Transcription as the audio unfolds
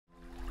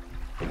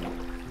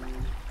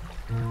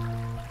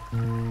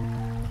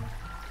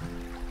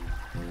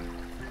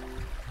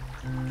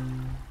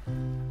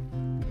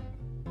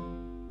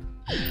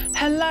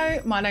Hello,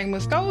 my name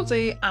is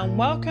Goldie and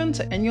welcome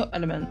to In Your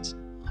Element.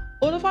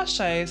 All of our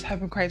shows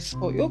have been created to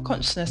support your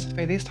consciousness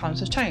through these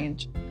times of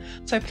change.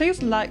 So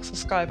please like,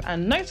 subscribe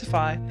and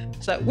notify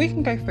so that we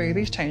can go through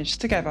these changes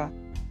together.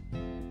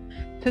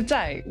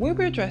 Today, we'll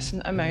be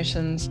addressing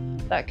emotions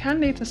that can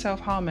lead to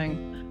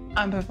self-harming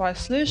and provide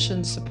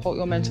solutions to support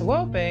your mental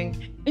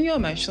well-being in your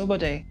emotional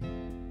body.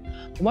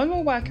 When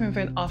we're working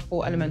within our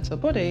four elemental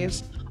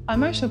bodies, our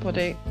emotional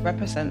body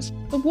represents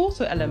the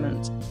water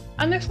element,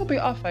 and this will be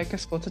our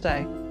focus for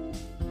today.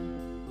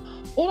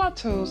 All our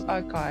tools are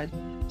a guide,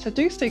 so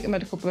do seek a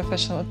medical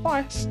professional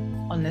advice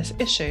on this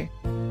issue.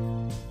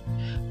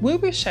 We'll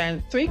be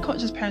sharing 3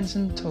 conscious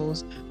parenting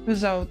tools to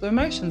resolve the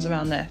emotions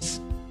around this.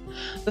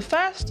 The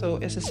first tool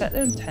is to set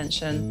the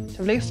intention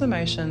to release the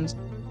emotions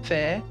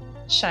fear,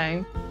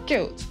 shame,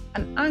 guilt,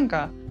 and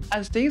anger,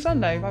 as these are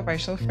low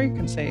vibrational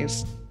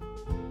frequencies.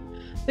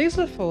 These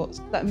are the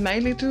thoughts that may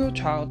lead your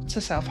child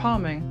to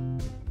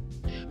self-harming.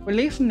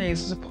 Releasing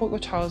these will support your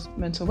child's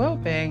mental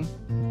well-being,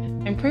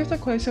 improve the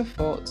quality of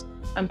thoughts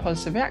and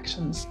positive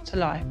reactions to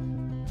life.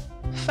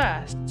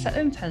 First, set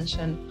the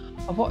intention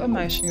of what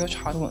emotion your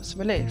child wants to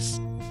release.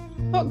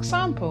 For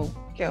example,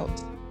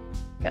 guilt.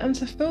 Get them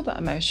to feel that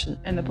emotion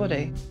in the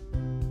body.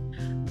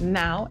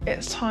 Now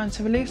it's time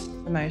to release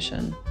this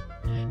emotion.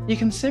 You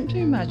can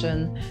simply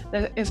imagine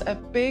there is a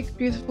big,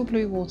 beautiful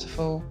blue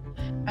waterfall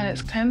and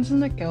it's cleansing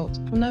the guilt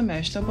from the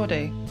emotional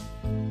body.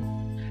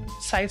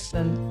 Say to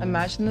them,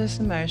 imagine this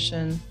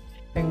emotion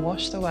being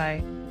washed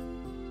away.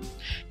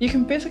 You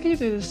can physically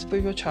do this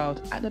with your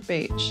child at the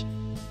beach.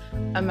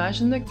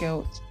 Imagine the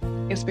guilt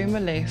is being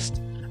released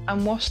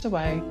and washed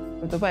away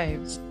with the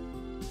waves.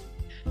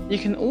 You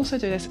can also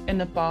do this in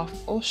the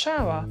bath or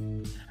shower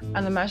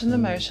and imagine the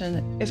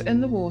emotion is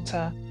in the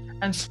water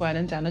and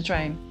swirling down the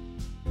drain.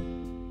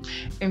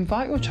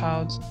 Invite your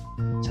child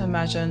to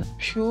imagine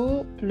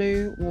pure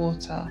blue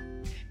water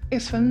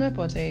is filling their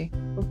body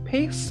with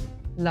peace,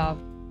 love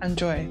and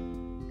joy.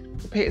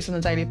 Repeat this on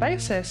a daily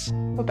basis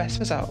for best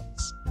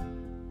results.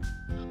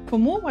 For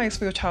more ways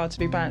for your child to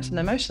be balanced in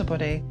their emotional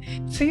body,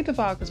 see the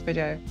Vargas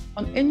video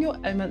on In Your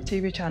Element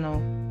TV channel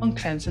on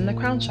cleansing the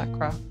crown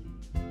chakra.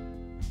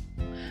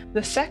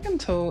 The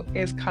second tool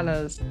is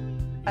colours,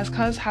 as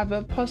colours have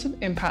a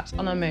positive impact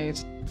on our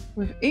moods,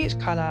 with each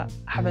colour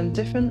having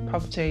different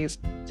properties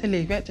to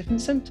alleviate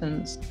different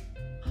symptoms.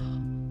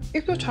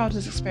 If your child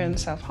is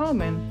experiencing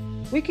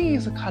self-harming, we can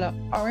use the colour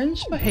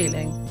orange for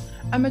healing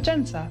and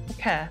magenta for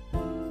care.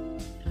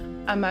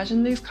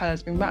 Imagine these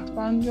colours being wrapped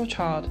around your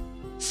child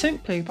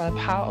simply by the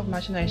power of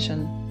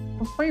imagination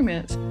for 3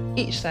 minutes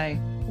each day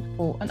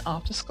before and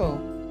after school.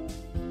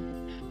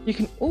 You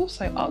can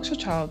also ask your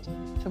child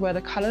to wear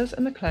the colours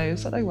in the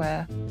clothes that they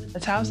wear, the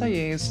towels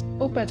they use,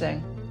 or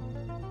bedding.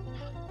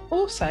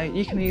 Also,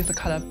 you can use the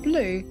colour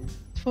blue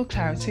for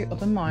clarity of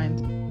the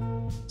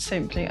mind.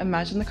 Simply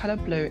imagine the colour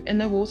blue in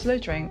the water they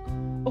drink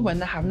or when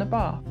they're having a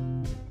bath.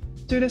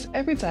 Do this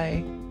every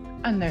day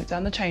and note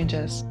down the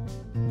changes.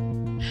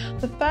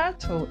 The third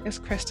tool is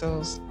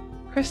crystals.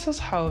 Crystals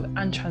hold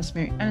and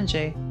transmute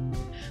energy.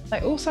 They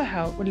also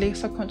help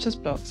release subconscious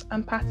blocks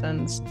and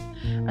patterns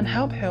and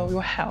help heal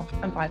your health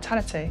and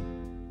vitality.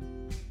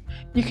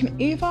 You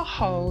can either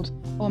hold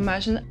or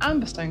imagine an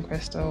amberstone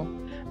crystal,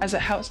 as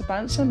it helps to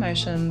balance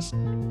emotions,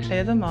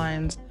 clear the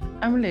mind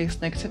and release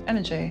negative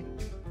energy.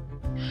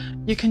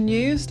 You can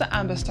use the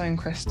amberstone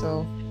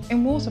crystal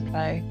in water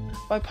play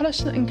by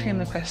polishing and cleaning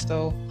the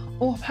crystal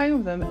or playing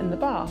with them in the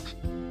bath.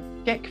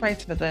 Get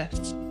creative with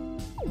this.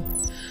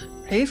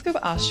 Please give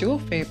us your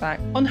feedback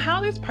on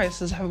how these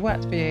processes have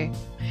worked for you.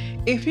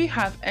 If you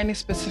have any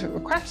specific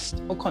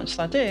requests or conscious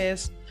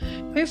ideas,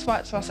 please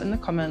write to us in the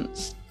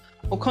comments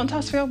or contact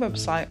us via our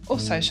website or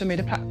social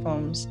media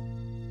platforms.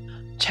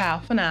 Ciao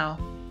for now.